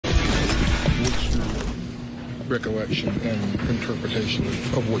recollection and interpretation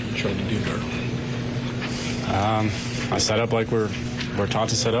of what you tried to do there? I set up like we're taught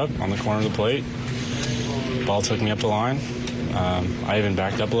to set up on the corner of the plate. Ball took me up the line. I even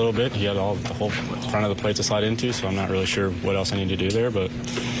backed up a little bit. He had the whole front of the plate to slide into, so I'm not really sure what else I need to do there. But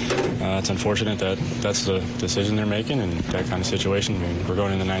it's unfortunate that that's the decision they're making in that kind of situation. I mean, we're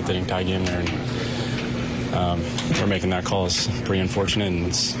going in the ninth inning tie game there, and we're making that call. It's pretty unfortunate and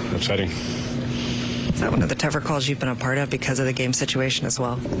it's upsetting. Is that one of the tougher calls you've been a part of because of the game situation as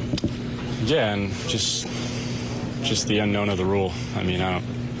well? Yeah, and just the unknown of the rule. I mean,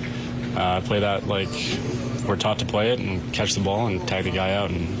 I play that like we're taught to play it and catch the ball and tag the guy out,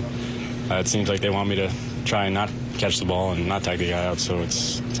 and it seems like they want me to try and not catch the ball and not tag the guy out, so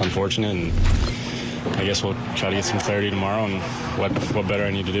it's unfortunate, and I guess we'll try to get some clarity tomorrow and what better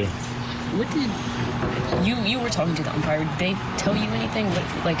I need to do. What did you were talking to the umpire? Did they tell you anything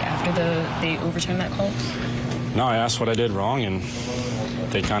like after they overturned that call? No, I asked what I did wrong, and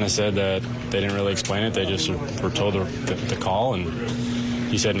they kind of said that they didn't really explain it. They just were told the call, and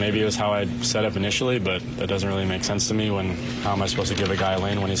he said maybe it was how I set up initially, but that doesn't really make sense to me. How am I supposed to give a guy a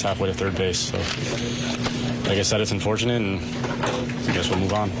lane when he's halfway to third base? So, like I said, it's unfortunate, and I guess we'll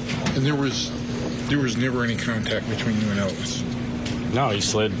move on. And there was never any contact between you and Elvis? No, he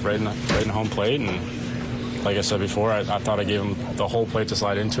slid right in home plate, and like I said before, I thought I gave him the whole plate to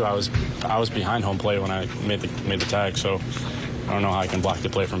slide into. I was behind home plate when I made the tag, so I don't know how I can block the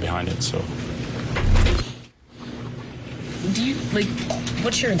plate from behind it. So, do you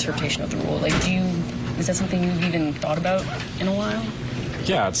what's your interpretation of the rule? Is that something you've even thought about in a while?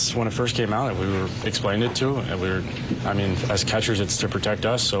 Yeah, it's when it first came out that we were explained it to, and as catchers, it's to protect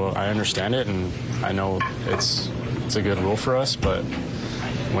us, so I understand it, and I know it's a good rule for us, but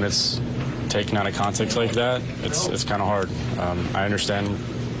when it's taken out of context like that, it's kind of hard. I understand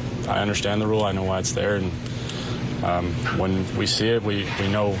the rule. I know why it's there, and when we see it, we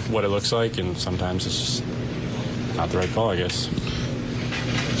know what it looks like, and sometimes it's just not the right call, I guess.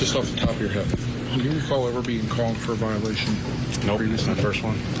 Just off the top of your head, do you recall ever being called for a violation? Nope, this is the first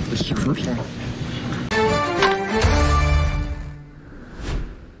one. This is your first one?